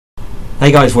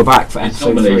Hey guys, we're back for It's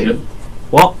episode not Malaysia. 3.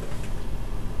 What?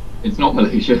 It's not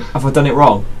Malaysia. Have I done it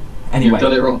wrong? Anyway, You've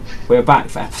done it wrong. we're back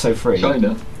for episode 3.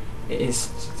 China.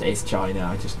 It's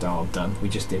China. I'm done. We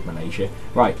just did Malaysia.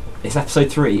 Right, it's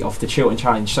episode 3 of the Chilton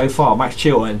Challenge. So far, Max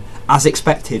Chilton, as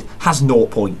expected, has 0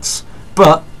 points.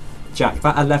 But, Jack,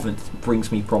 that 11th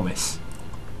brings me promise.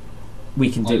 We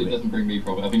can do It doesn't bring me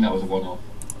problem. I think that was a one-off.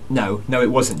 No,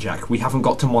 it wasn't, Jack. We haven't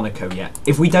got to Monaco yet.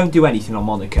 If we don't do anything on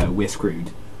Monaco, we're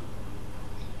screwed.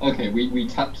 Okay, we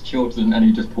tapped Chilton and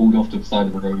he just pulled off to the side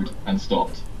of the road and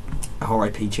stopped.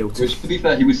 R.I.P. Chilton. Which, to be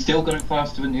fair, he was still going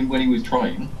faster than him when he was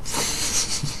trying.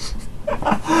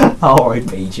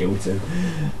 R.I.P. Chilton.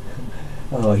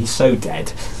 Oh, he's so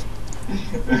dead.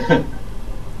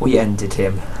 We ended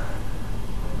him.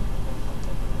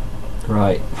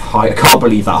 Right. I can't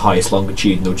believe that highest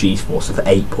longitudinal G-force of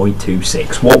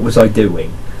 8.26. What was I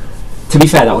doing? To be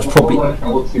fair, that was probably... I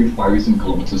travelled 2,000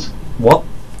 kilometres. What?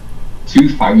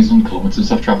 2,000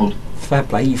 kilometres I've travelled. Fair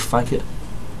play, you faggot.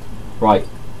 Right.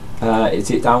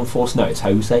 Is it downforce? No, it's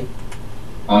Jose.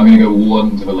 I'm going to go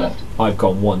 1 to the left. I've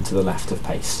gone 1 to the left of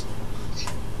pace.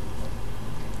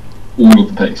 All of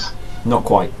the pace. Not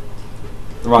quite.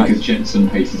 Right. Because Jensen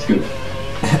pace is good.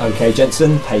 Okay,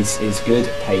 Jensen, pace is good.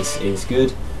 Pace is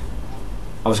good.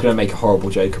 I was going to make a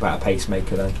horrible joke about a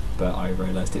pacemaker then, but I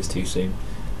realised it's too soon.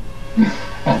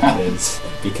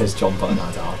 because John Button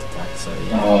had a heart attack, so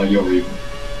yeah. Oh, you're evil.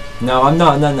 No, I'm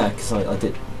not, no, because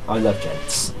I love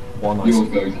gents. One nice. You're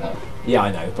going to have. Yeah,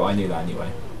 I know, but I knew that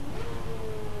anyway.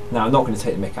 No, I'm not going to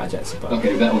take the mick out of Jetson, but...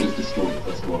 Okay, that will just destroy the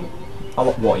first one.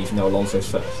 Oh, what, even though Alonso's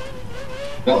first?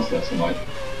 That was first on mine.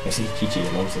 Yes,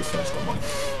 GG, Alonso's first on mine.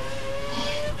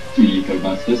 GG Code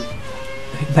Masters.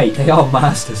 Mate, they are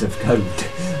masters of code.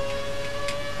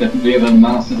 Definitely the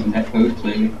masters of net code,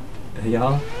 clearly. They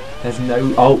are. There's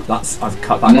no... Oh, I've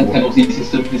cut that. And that penalty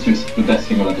system is just the best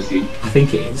thing I've ever seen. I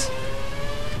think it is.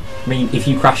 I mean, if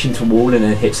you crash into a wall and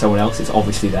then hit someone else, it's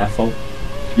obviously their fault.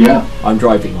 Yeah. I'm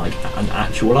driving like an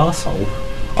actual arsehole.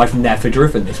 I've never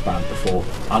driven this bad before,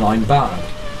 and I'm bad.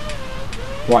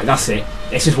 Right, that's it.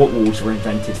 This is what walls were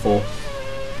invented for.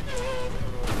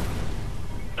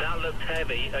 That looked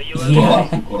heavy. Are you Yeah. okay? Well,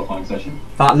 that's the qualifying session.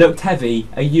 That looked heavy.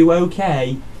 Are you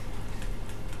okay?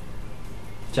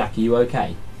 Jack, are you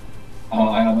okay? Oh,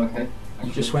 I am okay.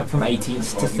 You just went from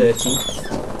 18th to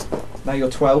 13th. Now you're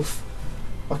 12th.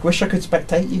 I wish I could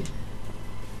spectate you.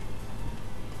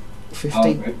 15th. Oh,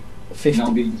 okay. 15th. Now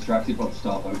I'm being distracted by the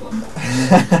start button.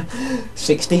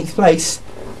 16th place.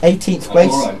 18th That's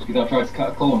place. alright, because I tried to cut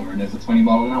a corner and there's a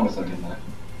 20-mile-an-hour zone in there.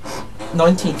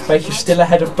 19th place. You're still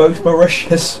ahead of both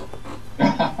Mauritius.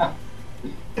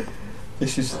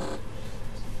 This is.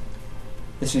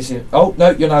 Oh no,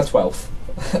 you're now 12th.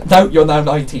 No, you're now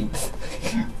 19th.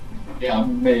 Yeah, I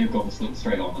may have got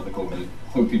straight on at the corner,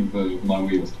 hoping for my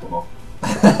wheels to come off.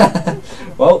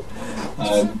 Well,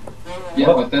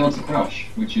 yeah, I failed to crash,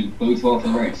 which is bodes well for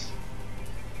the race.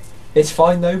 it's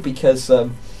fine though because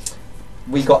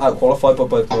we got out qualified by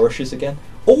both Mauritius again.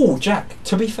 Oh, Jack.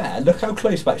 To be fair, look how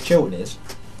close Max Chilton is.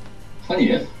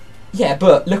 20th? Yeah,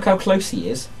 but look how close he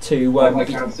is to. I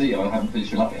can't see, I haven't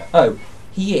finished it up yet. Oh,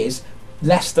 he is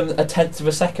less than 1/10 of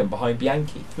a second behind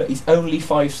Bianchi. Look, he's only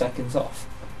 5 seconds off.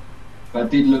 That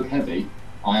did look heavy.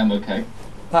 I am okay.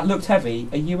 That looked heavy.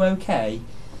 Are you okay?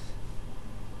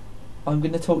 I'm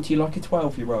going to talk to you like a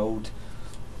 12-year-old.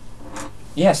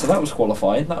 Yeah, so that was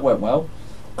qualifying. That went well.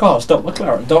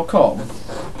 Cars.mclaren.com.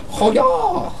 Oh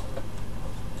yeah!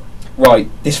 Right,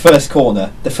 this first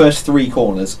corner, the first 3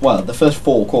 corners, well, the first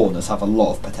 4 corners have a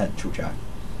lot of potential, Jack.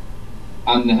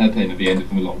 And the hairpin at the end of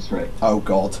the long straight. Oh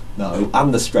God, no.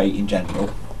 And the straight in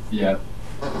general. Yeah.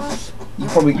 You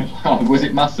probably... Was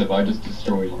it massive? I just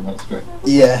destroyed on that straight.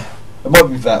 Yeah, it might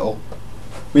be Vettel.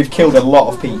 We've killed a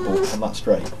lot of people on that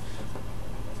straight.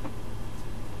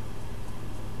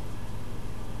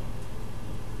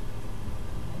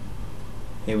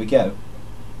 Here we go.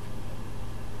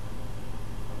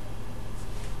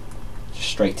 Just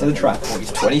straight to the track,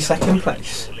 boys. 22nd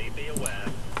place.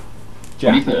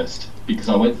 Jack. 21st, because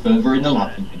I went further in the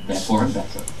lap and therefore I'm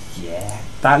better. Yeah.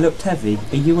 That looked heavy.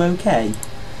 Are you okay?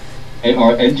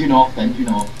 Alright, engine off, engine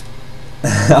off.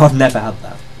 I've never had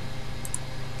that.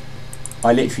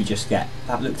 I literally just get,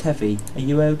 that looked heavy. Are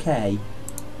you okay?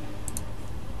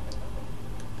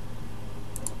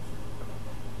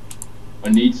 I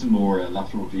need some more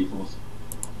lateral G-force.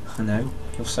 I know.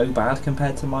 You're so bad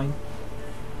compared to mine.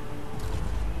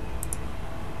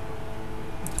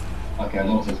 Okay,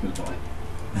 Alonso's goodbye.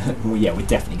 Well, yeah, we're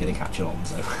definitely going to catch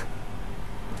Alonso.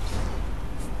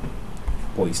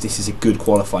 Boys, this is a good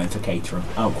qualifying for Caterham.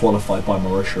 Out qualified by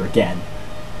Mauritius again.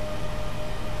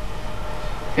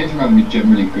 Caterham having a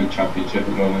generally good championship at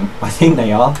the moment. I think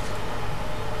they are.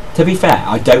 To be fair,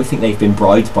 I don't think they've been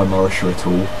bribed by Morrisher at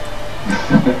all.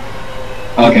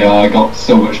 Okay, I got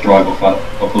so much drive off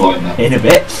the line there. In a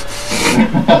bit.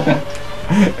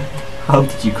 How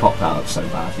did you cop that up so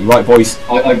badly? Right, boys.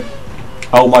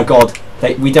 Oh my god.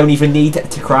 We don't even need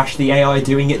to crash the AI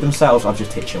doing it themselves. I've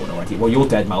just hit Chilton already. Well, you're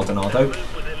dead, Maldonado.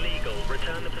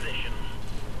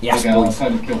 Yes, okay, boys. I'll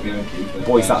kind of kill Bianchi. But,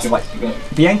 Boys, that's like...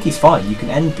 Bianchi's fine. You can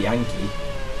end Bianchi.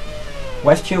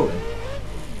 Where's Chilton?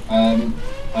 I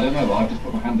don't know, but I've just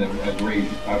put my hand there and rage.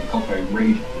 I have a copy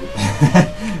rage.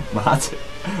 Mad.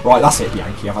 Right, that's it,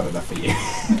 Bianchi. I've had enough for you.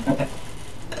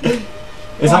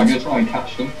 I'm going to try and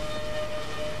catch them.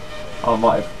 I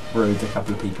might have ruined a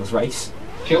couple of people's race.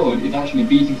 Chilton is actually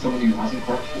beating someone who hasn't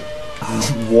crashed it.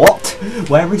 What?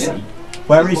 Where is he?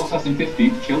 Where is... Bottas in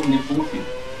 15th, Chilton in 14th.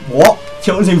 What?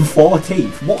 Chilton's in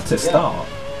 14th? What a start.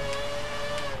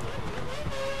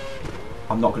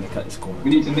 I'm not going to cut this corner.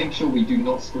 We need to make sure we do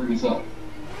not screw this up.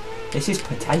 This is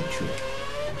potential.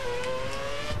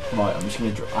 Right, I'm just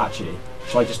going to... Actually,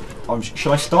 shall I just...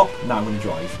 shall I stop? No, I'm going to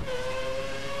drive.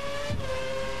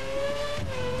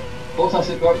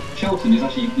 Bottas, Chilton is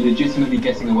actually legitimately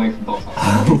getting away from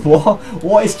Bottas.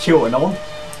 What is Chilton on?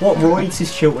 What roids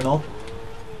is Chilton on?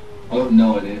 I have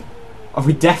no idea.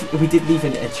 We didn't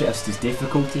even adjust his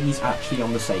difficulty. He's actually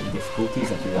on the same difficulty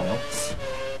as everyone else.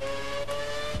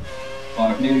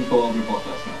 I've nearly caught up with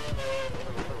Bottas now.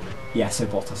 Yeah, so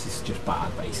Bottas is just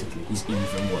bad, basically. He's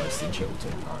even worse than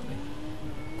Chilton, apparently.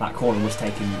 That corner was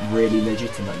taken really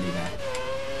legitimately there.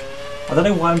 I don't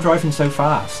know why I'm driving so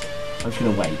fast. I'm just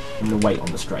going to wait. I'm going to wait on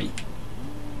the straight.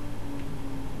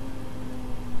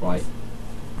 Right.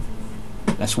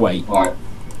 Let's wait. Alright.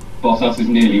 Bottas is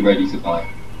nearly ready to fight.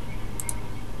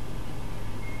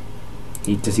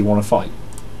 Does he want to fight?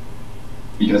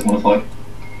 He does want to fight.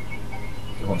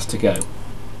 He wants to go.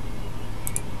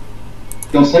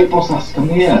 Go say Bottas, come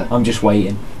here. I'm just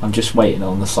waiting. I'm just waiting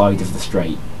on the side of the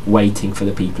straight, waiting for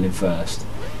the people in first.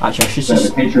 Actually, I should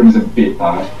just... The Caterham is a bit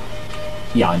bad.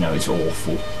 Yeah, I know, it's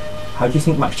awful. How do you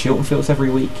think Max Chilton feels every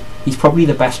week? He's probably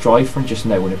the best driver and just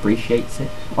no one appreciates it.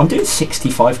 I'm doing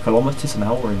 65 kilometres an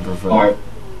hour in reverse. Alright,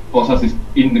 Bottas is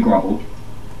in the gravel.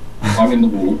 I'm in the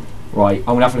wall. Right, I'm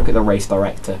going to have a look at the race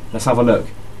director. Let's have a look.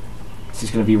 This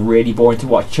is going to be really boring to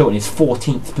watch. Chilton is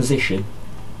 14th position.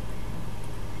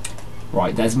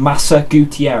 Right, there's Massa,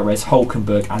 Gutierrez,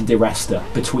 Hulkenberg and Di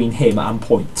Resta between him and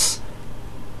points.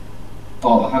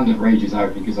 Oh, the hand of rage is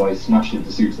out because I smashed into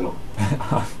Sutil.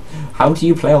 How do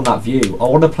you play on that view? I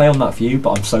want to play on that view,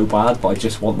 but I'm so bad, but I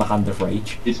just want the hand of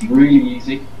rage. It's really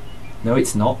easy. No,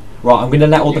 it's not. Right, I'm going to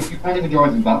let all the... You can't even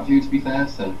drive in that view, to be fair,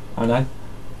 so... I know.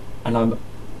 And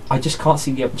I just can't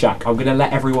see the... Jack, I'm going to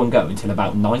let everyone go until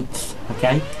about 9th,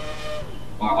 okay?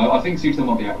 I think Sutil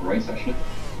might be out of the race, actually.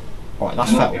 Right,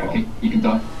 that's fair. Okay, you can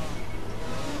die.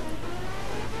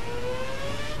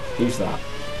 Who's that?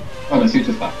 Oh no,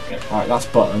 Sutil's back, okay. Right, that's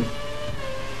Button.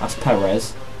 That's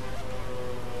Perez.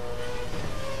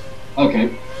 Okay,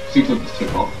 Sutil just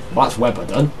took off. Well, that's Webber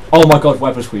done. Oh my god,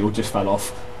 Webber's wheel just fell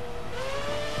off.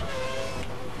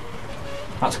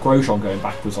 That's Grosjean going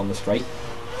backwards on the straight.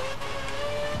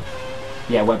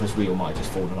 Yeah, Webber's wheel might have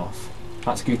just fallen off.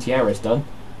 That's Gutierrez done.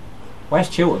 Where's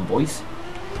Chilton, boys?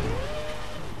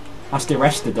 That's Di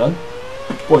Resta done.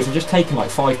 Boys, I've just taken like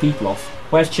 5 people off.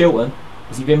 Where's Chilton?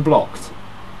 Has he been blocked?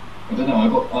 I don't know,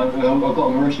 I've got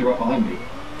a Mauricio right behind me.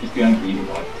 Just be angry, you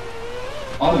like.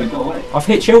 Oh no, he's got away. I've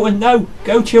hit Chilton, no!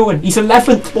 Go Chilton! He's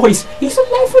 11th, boys! He's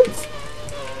 11th!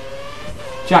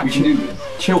 Jack, We can do this.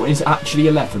 Chilton is actually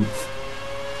 11th.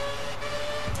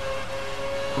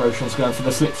 Grosjean's going for the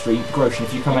slipstream. Grosjean,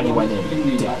 if you come anywhere near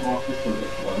me.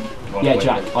 Yeah,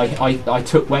 Jack, I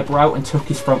took Webber out and took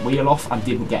his front wheel off and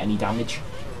didn't get any damage.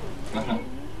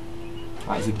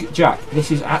 That is a good... Jack, this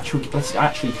actually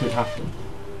could happen.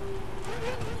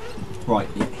 Right,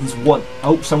 he's one...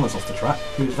 Oh, someone's off the track.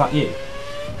 Who's that, you?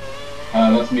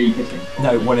 That's me hitting.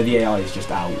 No, one of the AI is just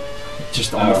out.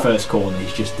 Just on the first corner,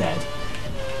 he's just dead.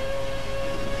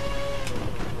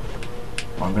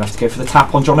 I'm going to have to go for the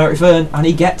tap on John-Eric Verne, and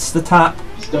he gets the tap.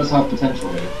 This does have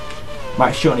potential here.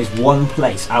 Max Chilton is one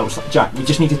place outside. Jack, we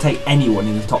just need to take anyone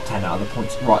in the top 10 out of the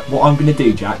points. Right, what I'm going to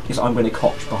do, Jack, is I'm going to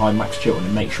coach behind Max Chilton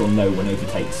and make sure no one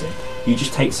overtakes him. You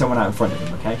just take someone out in front of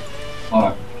him, okay?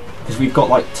 Alright. Because we've got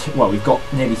like, we've got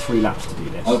nearly 3 laps to do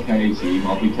this. Okay, team,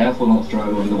 I'll be careful not to drive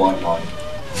over the white line.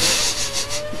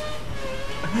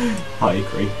 I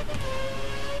agree.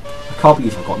 I can't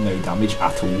believe I got no damage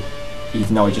at all,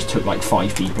 even though I just took like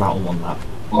 5 people out on 1 lap.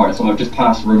 Alright, so I've just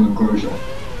passed Roman Grosjean.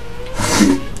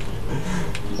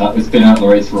 It's been out of the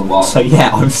race for a while. So yeah,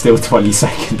 I'm still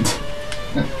 22nd.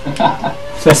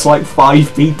 There's like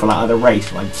 5 people out of the race,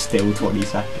 and I'm still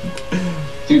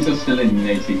 22nd. Tutor's still in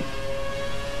 18.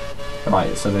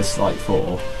 Right, so there's like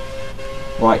 4.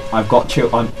 Right, I've got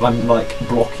I'm like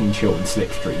blocking Chilton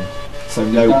slipstream. So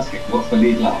Just no. asking, what's the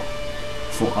lead lap?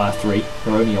 3.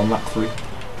 They're only on lap 3.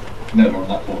 No, they're on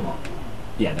lap 4 now.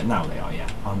 Yeah, now they are. Yeah,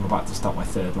 I'm about to start my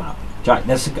 3rd lap. Jack,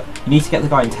 you need to get the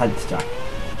guy in 10th, Jack.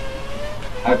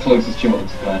 How close is Chilton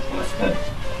to the guy in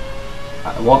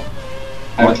 10th? What?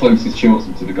 How close is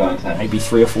Chilton to the guy in 10th? Maybe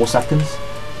 3 or 4 seconds.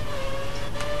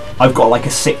 I've got like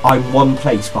I'm 1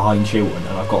 place behind Chilton,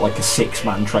 and I've got like a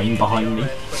 6-man train behind me.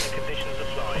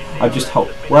 I just hope.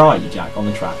 Where are you, Jack? On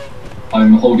the track?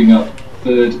 I'm holding up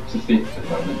 3rd to 5th at the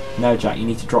moment. No, Jack, you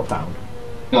need to drop down.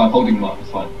 No, I'm holding them up,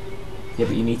 it's fine. Yeah,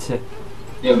 but you need to.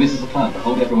 Yeah, this is the plan, but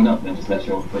hold everyone up and then just let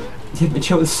Chilton quit. Yeah, but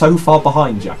Chilton's so far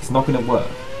behind, Jack. It's not going to work.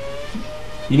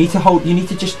 You need to hold. You need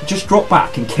to just drop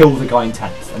back and kill the guy in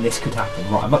 10th, and this could happen.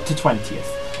 Right, I'm up to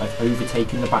 20th. I've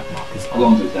overtaken the back markers.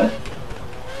 Alonso's dead.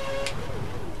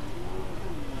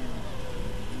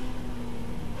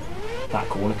 That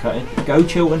corner cutting. Go,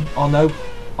 Chilton. Oh no,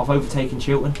 I've overtaken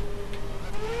Chilton.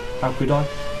 How could I?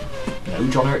 No,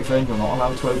 John Eric Fern, you're not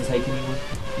allowed to overtake anyone.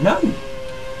 No!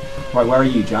 Right, where are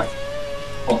you, Jack?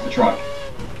 Off the track.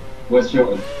 Where's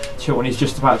Chilton? Chilton is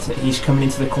just about to. He's coming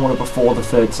into the corner before the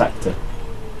 3rd sector.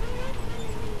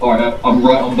 Alright, I'm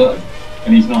right on button.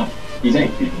 And he's 9. He's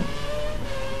 8 people.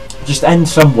 Just end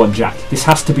someone, Jack. This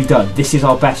has to be done. This is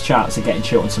our best chance of getting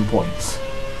Chilton some points.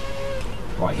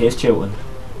 Right, here's Chilton.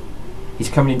 He's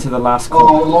coming into the last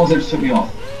corner. Oh, Alonso just took me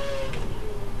off.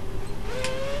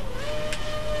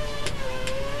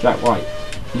 Jack, right.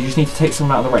 You just need to take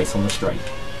someone out of the race on the straight.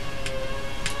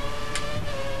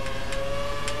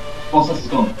 Bottas is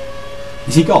gone.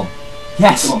 Is he gone?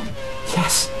 Yes! He's gone.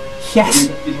 Yes! Yes!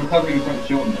 He's recovering in front of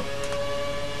Chilton now.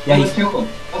 Yeah, That's Chilton.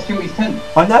 That's Chilton, he's 10.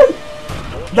 I know!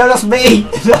 No, that's me!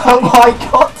 Oh my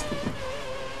god!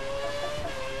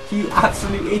 You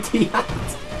absolute idiot!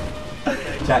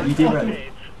 Jack, you did run.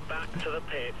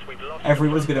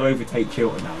 Everyone's going to overtake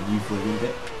Chilton now, and you've ruined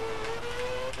it.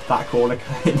 That corner,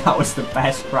 that was the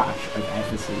best crash I've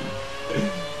ever seen.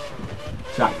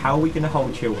 Jack, how are we going to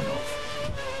hold Chilton off?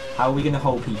 How are we going to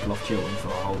hold people off Chilton for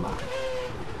a whole lap?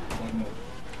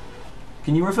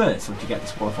 Can you reverse once you get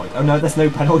disqualified? Oh no, there's no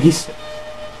penalties.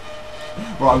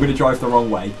 Right, I'm going to drive the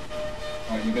wrong way.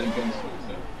 Alright, you're going to go slow,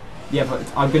 so. Yeah,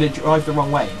 but I'm going to drive the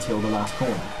wrong way until the last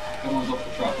corner. Everyone's off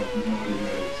the track, but there's nobody who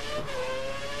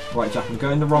is. Right, Jack, I'm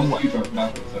going the wrong way. You drove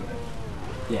backwards, okay.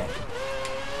 Yeah.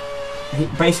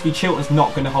 Basically, Chilton's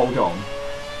not going to hold on.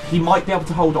 He might be able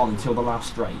to hold on until the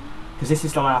last straight. Because this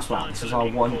is the last lap. This is our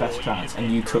one best chance,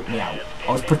 and you took me out.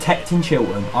 I was protecting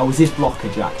Chilton. I was his blocker,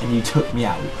 Jack, and you took me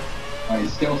out. Alright,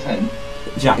 he's still 10.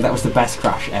 Jack, that was the best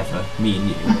crash ever. Me and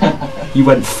you. You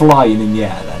went flying in the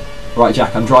air then. Right,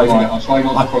 Jack, I'm driving. Right, I'll try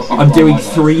not to cross you. I'm doing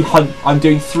 300. I'm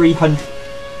doing 300.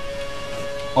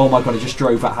 Oh my god! I just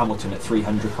drove at Hamilton at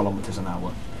 300 kilometers an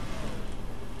hour.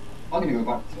 I'm going to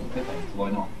go back to the pit lane, so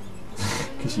why not?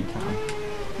 Because you can.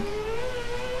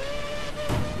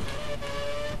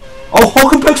 Oh,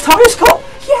 Hulkenberg's tyres got!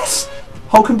 Yes!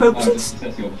 Hulkenberg's in... Just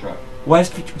sets you on the track. Where's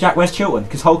Jack? Where's Chilton?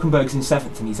 Because Hulkenberg's in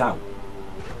 7th and he's out.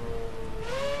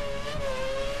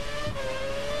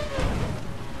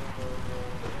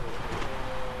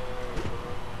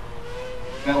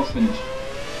 Vettel's finished.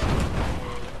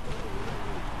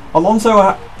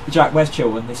 Alonso, Jack, where's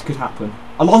Chilton? This could happen.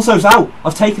 Alonso's out!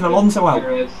 I've taken Alonso out.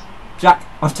 There it is. Jack,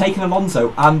 I've taken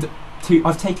Alonso and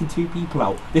I've taken 2 people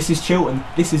out. This is Chilton.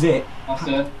 This is it. That's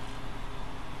it.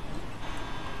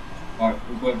 Alright,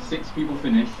 we've got 6 people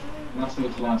finished, and that's the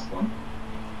last one.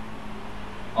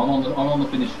 I'm on the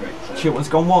finish straight. So. Chilton's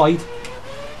gone wide.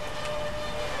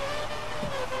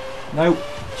 No,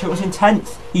 Chilton's in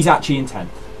 10th. He's actually in 10th.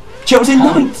 Chilton's in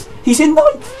 9th. He's in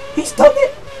 9th. He's done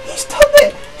it. He's done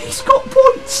it. He's got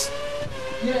points.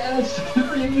 Yes,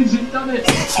 he's done it.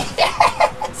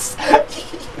 Yes.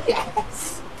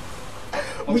 Yes.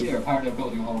 Oh dear, apparently I've got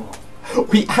to do a whole lot.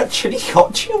 We actually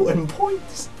got Chilton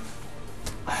points.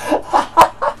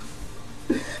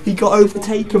 He got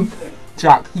overtaken.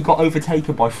 Jack, he got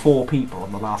overtaken by 4 people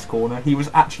on the last corner. He was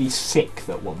actually 6th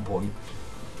at one point.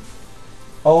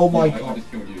 Oh my I god.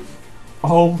 just killed you.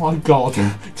 Oh my god.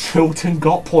 Chilton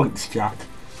got points, Jack.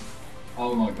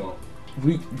 Oh my god.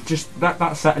 We just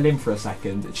that settled in for a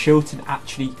second. Chilton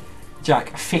actually,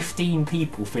 Jack, 15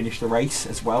 people finished the race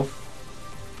as well.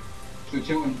 So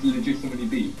Chilton legitimately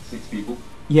beat 6 people?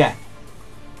 Yeah.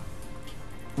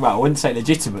 Well, I wouldn't say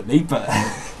legitimately, but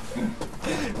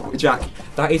Jack,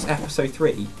 that is episode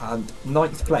 3 and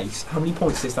 9th place. How many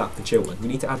points is that for Chilton? We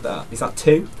need to add that up. Is that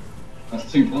 2?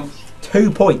 That's 2 points.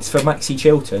 2 points for Maxi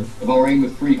Chilton. The Bahrain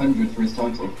with 300 for his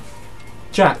title.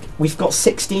 Jack, we've got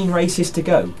 16 races to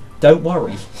go. Don't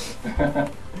worry.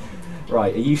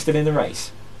 Right, are you still in the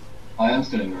race? I am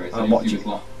still in the race. I'm watching.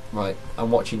 Right, I'm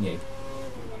watching you.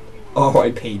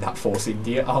 R.I.P. that Force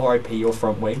India. R.I.P. your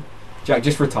front wing. Jack,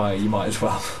 just retire. You might as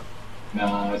well.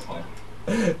 Nah, it's fine.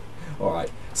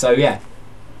 Alright, so yeah.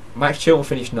 Max Chilton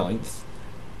finished 9th.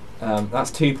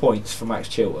 That's 2 points for Max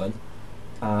Chilton.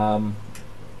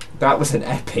 That was an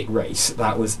epic race.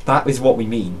 That is what we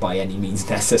mean by any means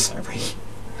necessary.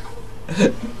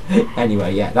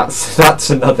 Anyway, yeah, that's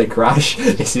another crash.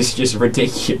 This is just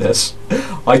ridiculous.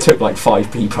 I took like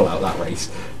 5 people out that race.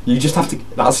 You just have to.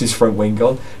 That's his front wing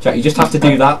gone. Jack, you just have to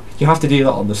do that. You have to do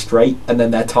that on the straight, and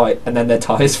then their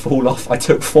tyres fall off. I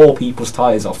took 4 people's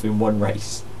tyres off in one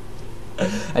race.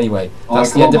 Anyway,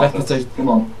 that's the end of episode. Come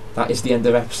on. That is the end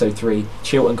of episode 3.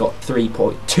 Chilton got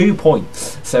 2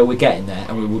 points, so we're getting there,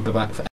 and we will be back for